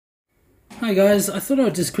Hi guys, I thought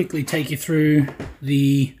I'd just quickly take you through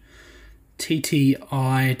the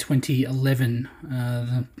TTI 2011.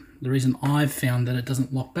 The reason I've found that it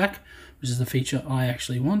doesn't lock back, which is the feature I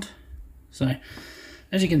actually want. So,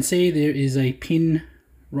 as you can see, there is a pin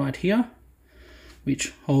right here,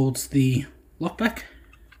 which holds the lockback,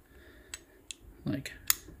 like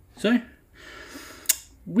so.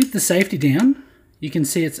 With the safety down, you can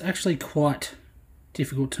see it's actually quite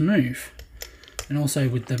difficult to move. And also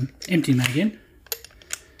with the empty mag in,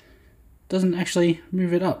 doesn't actually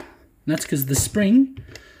move it up. And that's because the spring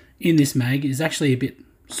in this mag is actually a bit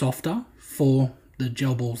softer for the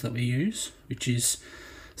gel balls that we use, which is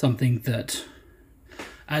something that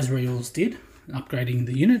Azrael's did, upgrading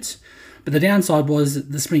the units. But the downside was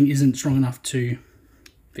that the spring isn't strong enough to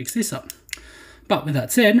fix this up. But with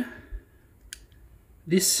that said,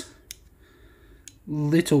 this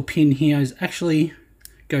little pin here is actually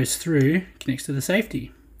goes through, connects to the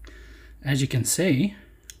safety. As you can see,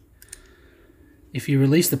 if you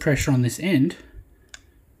release the pressure on this end,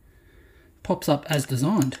 pops up as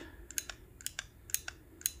designed.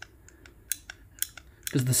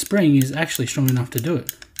 Because the spring is actually strong enough to do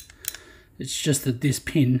it. It's just that this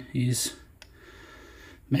pin is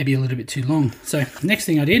maybe a little bit too long. So next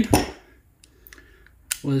thing I did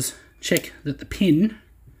was check that the pin,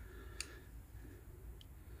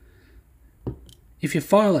 if you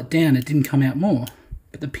file it down, it didn't come out more,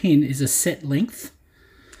 but the pin is a set length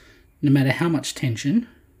no matter how much tension,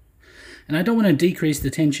 and I don't want to decrease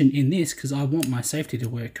the tension in this because I want my safety to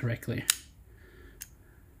work correctly.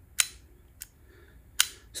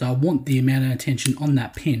 So I want the amount of tension on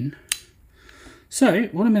that pin. So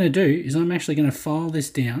what I'm going to do is I'm actually going to file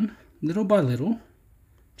this down little by little,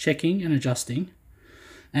 checking and adjusting,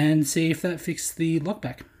 and see if that fixes the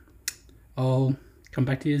lockback. I'll come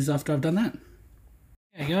back to you after I've done that.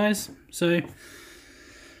 Okay guys, so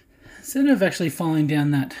instead of actually filing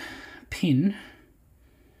down that pin,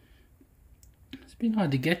 it's a bit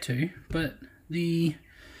hard to get to, but the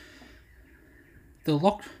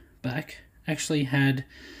lockback actually had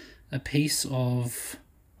a piece of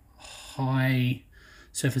high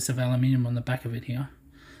surface of aluminium on the back of it here.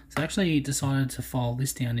 So I actually decided to file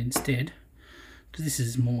this down instead, because this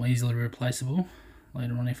is more easily replaceable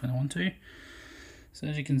later on if I want to. So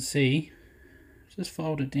as you can see, just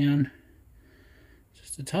fold it down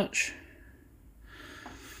just a touch,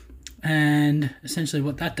 and essentially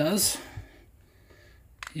what that does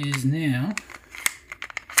is now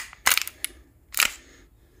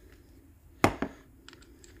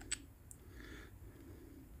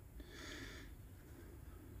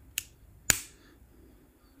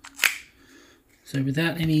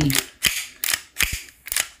without any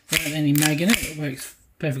mag in it, it works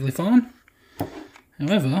perfectly fine.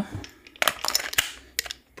 However,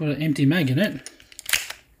 put an empty mag in it,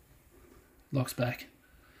 locks back.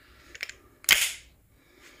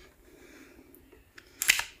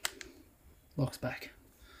 Locks back.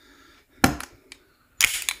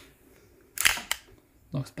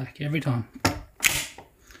 Locks back every time.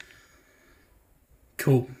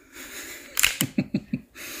 Cool.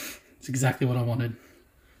 It's exactly what I wanted.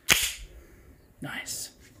 Nice.